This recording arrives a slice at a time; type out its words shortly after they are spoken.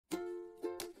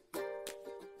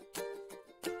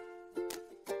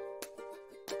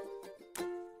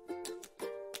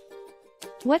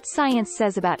What science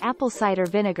says about apple cider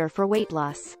vinegar for weight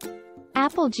loss.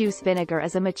 Apple juice vinegar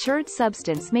is a matured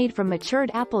substance made from matured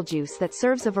apple juice that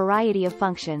serves a variety of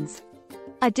functions.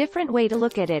 A different way to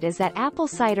look at it is that apple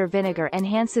cider vinegar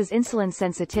enhances insulin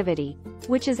sensitivity,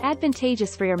 which is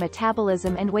advantageous for your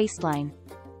metabolism and waistline.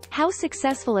 How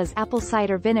successful is apple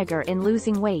cider vinegar in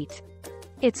losing weight?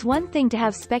 It's one thing to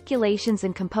have speculations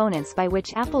and components by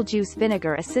which apple juice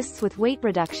vinegar assists with weight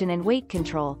reduction and weight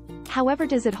control. However,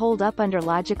 does it hold up under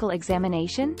logical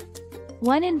examination?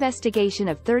 One investigation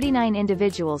of 39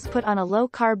 individuals put on a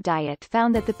low-carb diet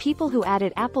found that the people who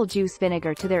added apple juice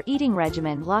vinegar to their eating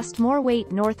regimen lost more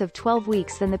weight north of 12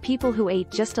 weeks than the people who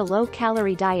ate just a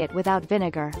low-calorie diet without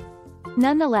vinegar.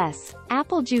 Nonetheless,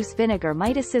 apple juice vinegar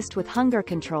might assist with hunger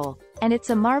control, and it's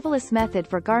a marvelous method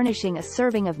for garnishing a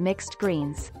serving of mixed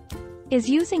greens. Is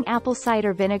using apple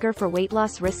cider vinegar for weight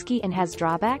loss risky and has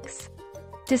drawbacks?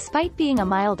 Despite being a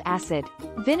mild acid,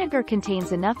 vinegar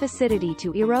contains enough acidity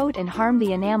to erode and harm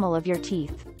the enamel of your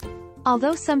teeth.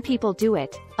 Although some people do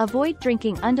it, avoid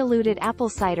drinking undiluted apple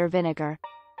cider vinegar.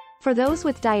 For those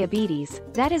with diabetes,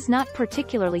 that is not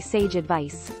particularly sage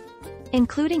advice.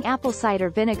 Including apple cider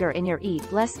vinegar in your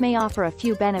eat less may offer a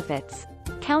few benefits,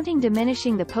 counting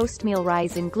diminishing the post-meal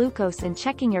rise in glucose and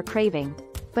checking your craving,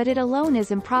 but it alone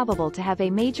is improbable to have a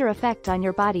major effect on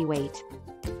your body weight.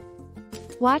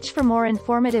 Watch for more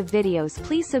informative videos.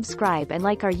 Please subscribe and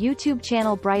like our YouTube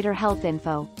channel Brighter Health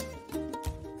Info.